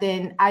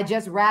nothing. I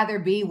just rather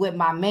be with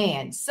my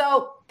man.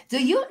 So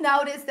do you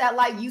notice that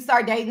like you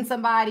start dating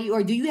somebody,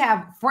 or do you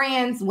have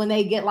friends when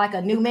they get like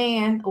a new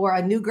man or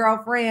a new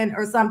girlfriend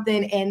or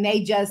something and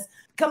they just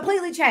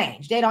completely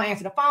changed? They don't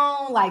answer the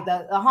phone, like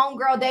the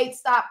homegirl dates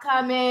stop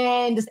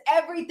coming, just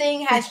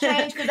everything has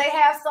changed because they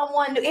have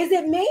someone new. Is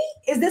it me?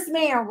 Is this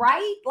man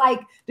right? Like,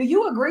 do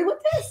you agree with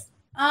this?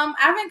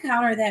 I've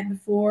encountered that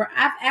before.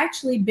 I've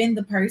actually been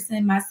the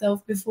person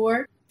myself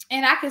before.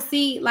 And I could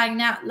see like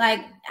now, like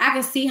I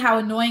could see how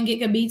annoying it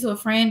could be to a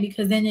friend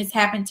because then it's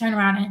happened, turn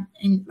around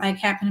and like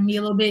happened to me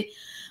a little bit.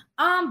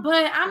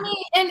 But I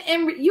mean,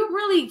 and you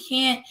really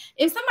can't,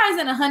 if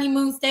somebody's in a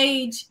honeymoon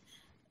stage,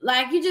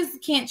 like you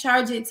just can't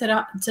charge it to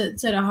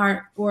the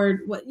heart or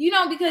what, you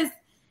know, because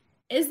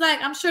it's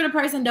like, I'm sure the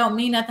person don't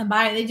mean nothing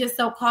by it. They just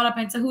so caught up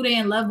into who they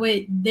in love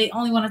with. They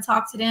only want to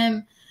talk to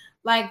them.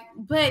 Like,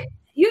 but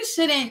you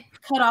shouldn't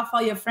cut off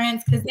all your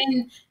friends because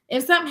then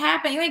if something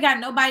happened, you ain't got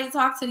nobody to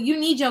talk to. You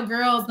need your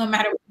girls no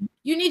matter what.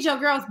 You need your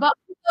girls,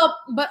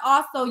 but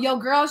also your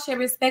girls should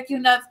respect you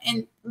enough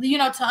and, you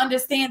know, to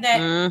understand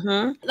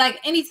that like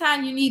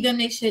anytime you need them,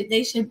 they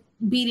should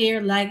be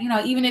there. Like, you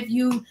know, even if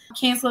you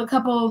cancel a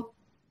couple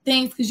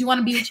things because you want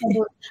to be with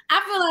your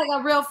I feel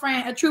like a real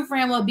friend, a true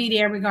friend will be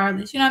there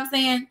regardless. You know what I'm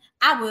saying?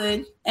 I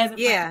would as a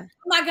friend.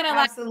 I'm not gonna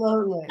like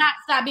not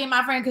stop being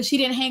my friend because she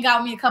didn't hang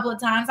out with me a couple of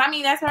times. I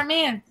mean, that's her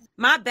man.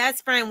 My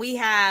best friend, we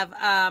have,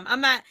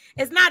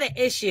 it's not an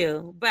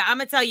issue, but I'm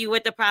going to tell you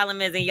what the problem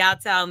is and y'all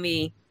tell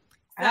me.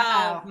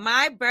 So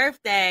my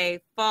birthday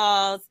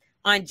falls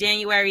on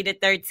January the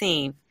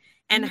 13th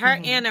and her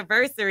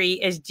anniversary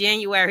is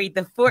January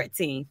the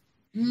 14th.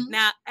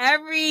 Now,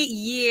 every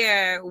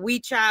year we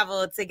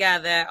travel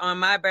together on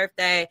my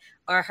birthday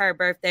or her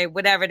birthday,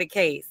 whatever the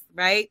case,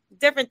 right?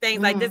 Different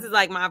things. Like this is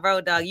like my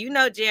road dog. You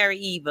know, Jerry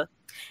Eva.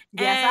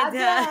 Yes,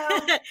 I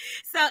do.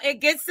 So it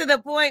gets to the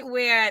point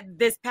where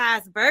this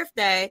past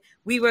birthday,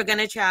 we were going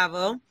to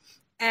travel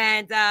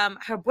And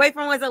her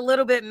boyfriend was a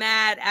little bit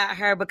mad at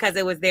her because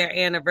it was their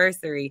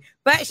anniversary.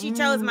 But she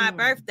chose my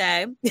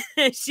birthday.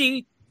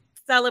 She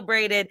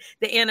celebrated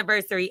the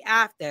anniversary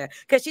after.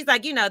 Because she's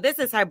like, this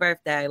is her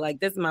birthday. Like,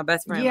 this is my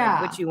best friend. Yeah.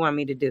 Like, what you want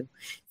me to do?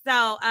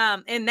 So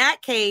in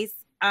that case,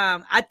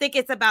 I think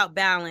it's about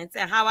balance.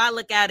 And how I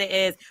look at it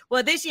is,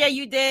 well, this year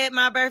you did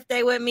my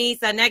birthday with me.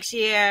 So next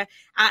year,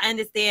 I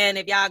understand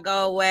if y'all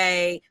go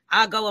away,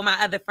 I'll go with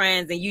my other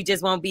friends and you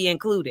just won't be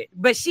included.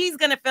 But she's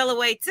going to feel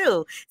away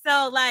too.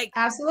 So like,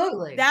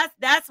 absolutely.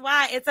 That's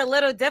why it's a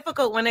little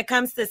difficult when it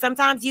comes to,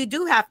 sometimes you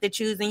do have to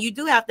choose and you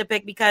do have to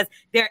pick because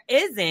there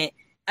isn't,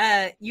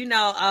 an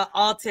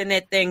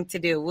alternate thing to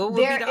do.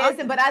 There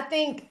isn't, but I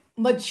think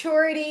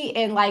maturity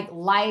and like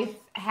life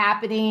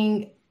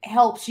happening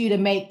helps you to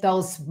make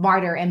those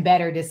smarter and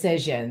better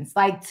decisions.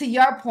 Like to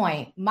your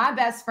point, my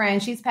best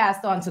friend, she's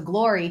passed on to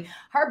glory.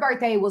 Her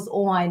birthday was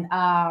on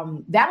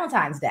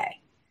Valentine's Day.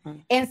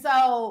 And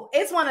so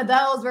it's one of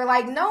those where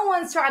like no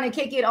one's trying to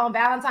kick it on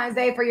Valentine's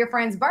Day for your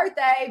friend's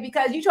birthday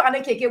because you're trying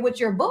to kick it with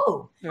your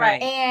boo.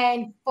 Right.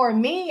 And for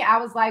me, I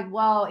was like,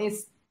 well,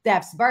 it's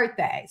Steph's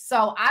birthday.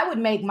 So I would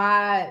make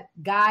my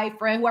guy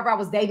friend, whoever I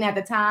was dating at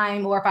the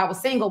time, or if I was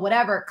single,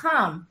 whatever,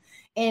 come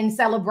and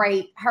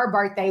celebrate her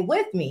birthday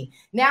with me.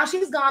 Now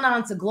she's gone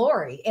on to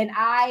glory. And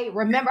I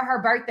remember her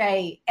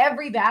birthday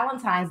every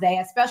Valentine's Day,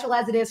 as special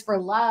as it is for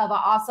love.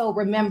 I also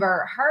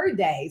remember her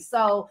day.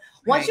 So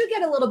once you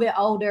get a little bit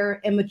older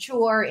and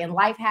mature and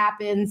life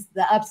happens,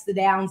 the ups, the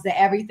downs, the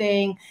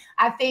everything,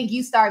 I think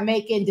you start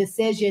making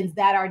decisions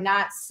that are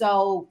not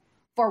so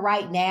for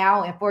right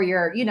now and for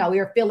your,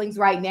 your feelings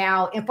right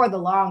now and for the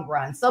long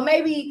run. So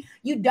maybe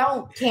you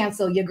don't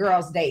cancel your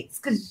girls' dates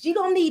because you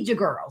don't need your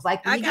girls.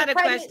 Like I got a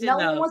question. No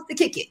one wants to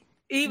kick it.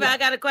 Eva, I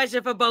got a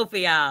question for both of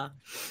y'all.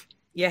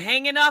 You're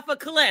hanging off a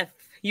cliff.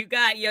 You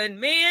got your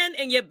man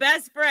and your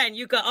best friend.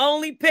 You can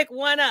only pick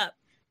one up.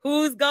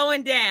 Who's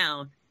going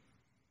down?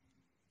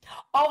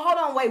 Oh, hold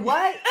on. Wait,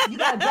 what? You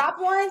got to drop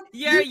one?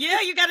 Yeah,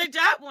 you got to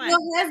drop one. Your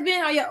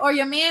husband or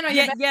your man or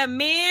your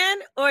man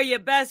or your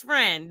best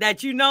friend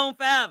that you known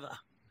forever.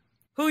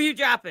 Who you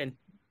dropping?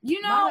 My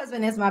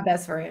husband is my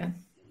best friend.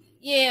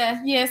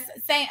 Yeah, yes.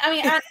 Same. I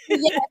mean,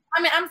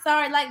 I'm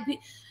sorry. Like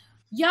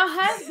your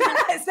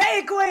husband. Say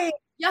it, Queen.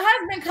 Your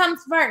husband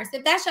comes first.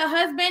 If that's your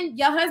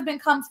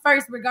husband comes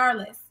first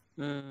regardless.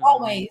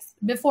 Always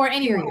before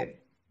anyone.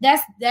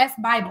 That's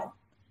Bible.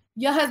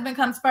 Your husband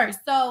comes first.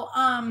 So,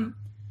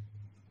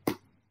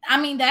 I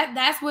mean,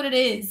 that's what it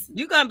is.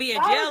 You're going to be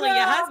in jail and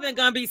your husband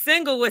going to be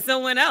single with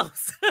someone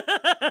else.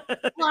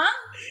 Huh?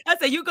 I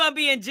said, you're going to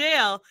be in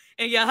jail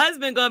and your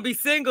husband going to be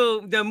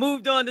single that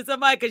moved on to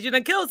somebody because you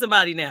done killed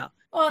somebody now.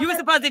 Well, you were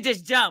supposed to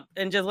just jump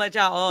and just let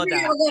y'all all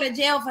die. You're going to go to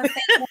jail for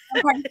saying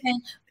one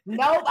person.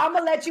 Nope, I'm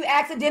going to let you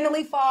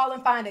accidentally fall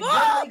and find a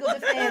good legal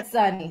defense,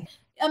 Sonny.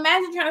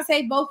 Imagine trying to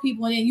save both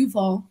people and then you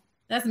fall.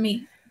 That's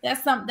me.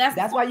 That's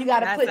why you got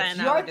to put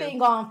your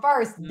thing on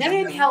first,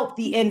 then help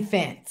the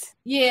infant.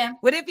 Yeah.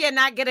 What if you're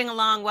not getting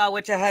along well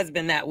with your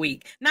husband that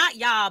week? Not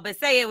y'all, but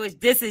say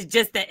this is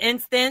just an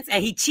instance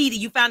and he cheated.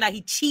 You found out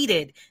he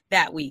cheated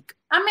that week.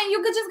 I mean,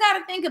 you just got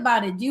to think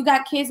about it. You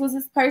got kids with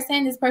this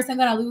person going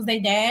to lose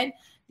their dad.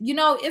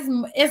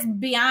 It's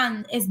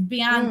beyond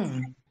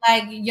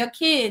like your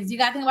kids. You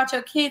got to think about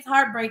your kids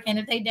heartbreaking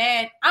if they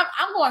dad.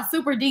 I'm going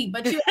super deep,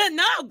 but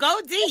no,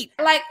 go deep.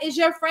 Like, is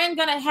your friend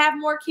going to have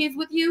more kids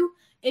with you?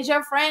 Is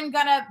your friend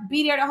going to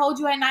be there to hold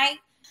you at night?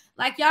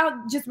 Like, y'all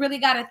just really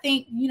got to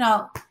think,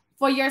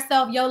 for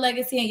yourself, your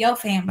legacy, and your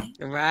family.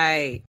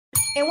 Right.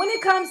 And when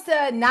it comes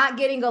to not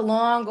getting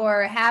along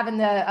or having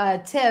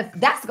the tiff,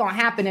 that's going to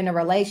happen in a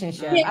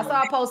relationship. Yeah. I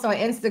saw a post on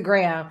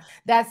Instagram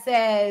that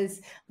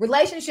says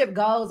relationship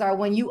goals are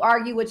when you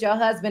argue with your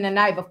husband the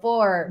night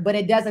before, but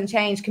it doesn't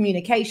change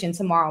communication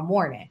tomorrow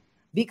morning.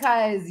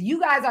 Because you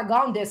guys are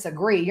going to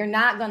disagree. You're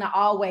not going to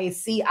always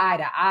see eye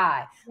to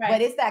eye. Right.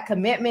 But it's that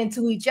commitment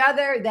to each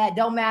other that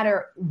doesn't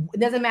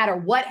matter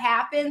what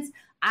happens.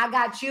 I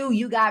got you,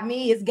 you got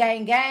me. It's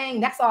gang,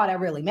 gang. That's all that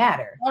really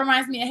matters. That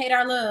reminds me of Hate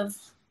Our Love.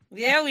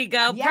 There we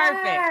go. Yes.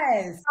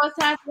 Perfect.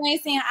 Sometimes we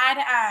ain't seeing eye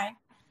to eye.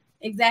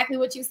 Exactly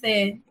what you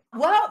said.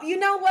 Well, you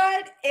know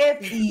what?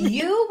 If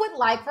you would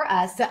like for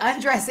us to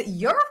undress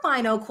your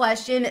final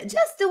question,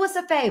 just do us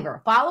a favor.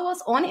 Follow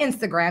us on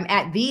Instagram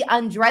at the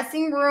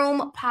Undressing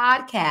Room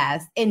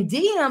Podcast and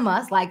DM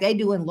us like they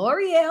do in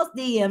L'Oreal's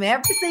DM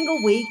every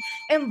single week.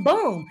 And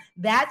boom,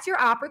 that's your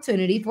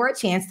opportunity for a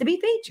chance to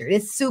be featured.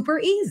 It's super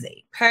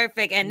easy.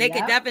 Perfect. And they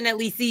could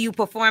definitely see you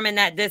performing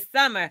that this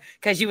summer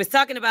because you was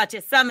talking about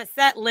your summer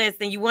set list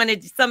and you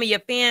wanted some of your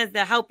fans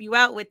to help you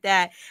out with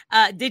that.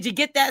 Did you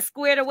get that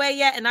squared away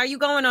yet? And are you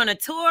going on a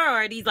tour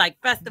or are these like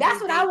festivals?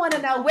 That's what I want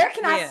to know. Where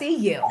can I see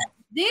you?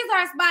 These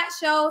are spot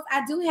shows.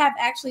 I do have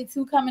actually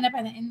 2 coming up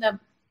at the end of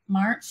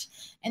March.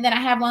 And then I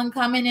have one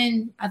coming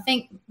in, I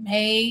think,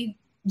 May,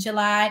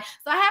 July.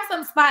 So I have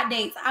some spot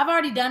dates. I've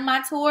already done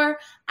my tour.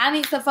 I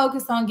need to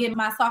focus on getting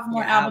my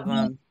sophomore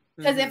album.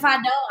 Because if I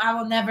don't,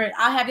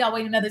 I'll have y'all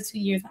wait another 2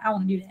 years. I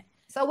want to do that.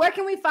 So where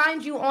can we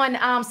find you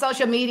on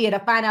social media to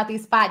find out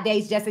these spot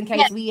dates, just in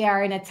case we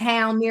are in a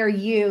town near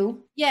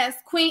you? Yes,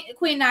 Queen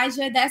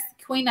Naija. That's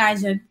Queen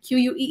Naija,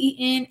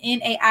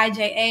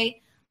 QueenNaija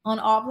on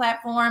all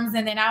platforms.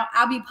 And then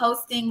I'll be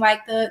posting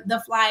like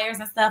the flyers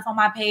and stuff on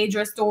my page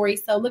or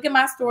stories. So look at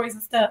my stories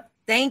and stuff.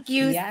 Thank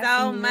you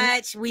so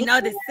much. We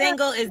know the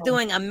single is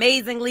doing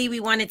amazingly.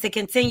 We wanted to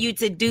continue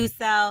to do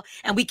so.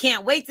 And we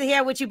can't wait to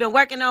hear what you've been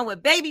working on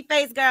with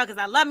Babyface, girl, because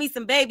I love me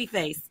some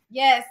Babyface.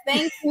 Yes,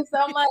 thank you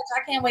so much.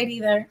 I can't wait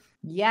either.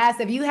 Yes,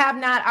 if you have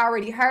not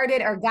already heard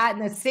it or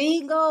gotten a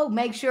single,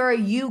 make sure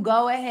you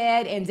go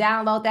ahead and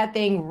download that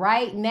thing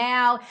right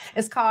now.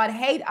 It's called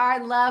Hate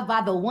Our Love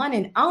by the one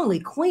and only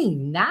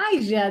Queen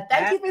Naija.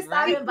 Thank you for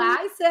stopping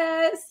by,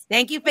 sis.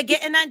 Thank you for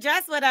getting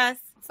undressed with us.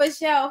 For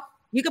sure.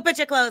 You can put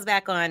your clothes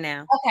back on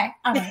now. Okay.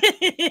 All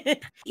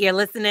right. You're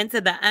listening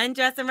to the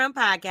Undressing Room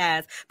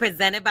podcast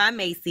presented by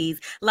Macy's.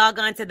 Log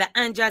on to the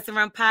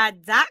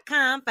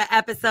undressingroompod.com for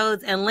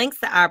episodes and links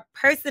to our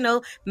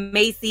personal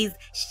Macy's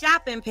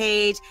shopping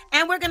page.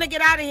 And we're going to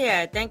get out of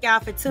here. Thank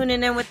y'all for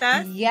tuning in with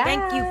us. Yes,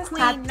 thank you,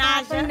 Queen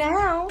Naija.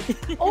 Now.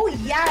 Oh,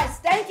 yes.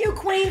 Thank you,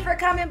 Queen, for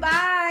coming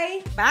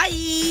by.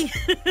 Bye.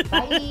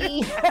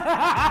 Bye.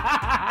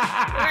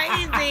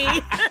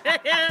 Crazy.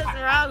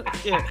 What's wrong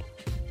with you?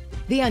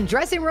 The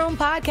Undressing Room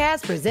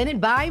podcast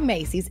presented by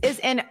Macy's is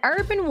an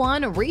Urban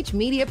One Reach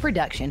Media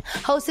production,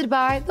 hosted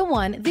by the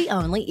one, the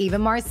only Eva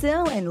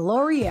Marcille and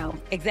L'Oreal.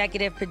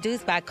 Executive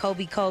produced by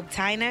Kobe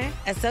Tyner.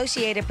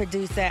 Associated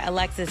producer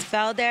Alexis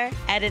Felder.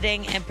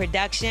 Editing and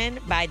production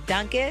by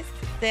Duncan.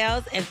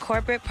 Sales and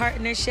corporate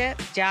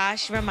partnership,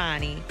 Josh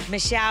Ramani,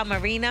 Michelle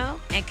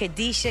Marino, and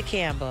Kadisha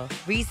Campbell.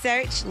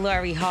 Research,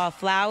 Lori Hall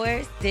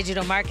Flowers.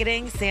 Digital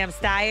marketing, Sam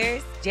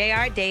Stiers,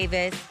 J.R.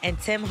 Davis, and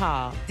Tim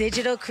Hall.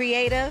 Digital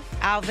creative,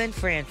 Alvin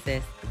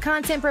Francis.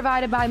 Content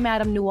provided by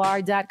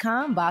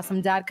MadameNoir.com,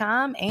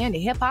 Bossum.com, and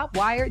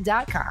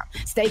HipHopWire.com.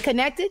 Stay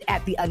connected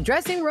at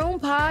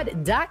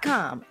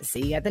theundressingroompod.com.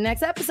 See you at the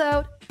next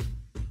episode.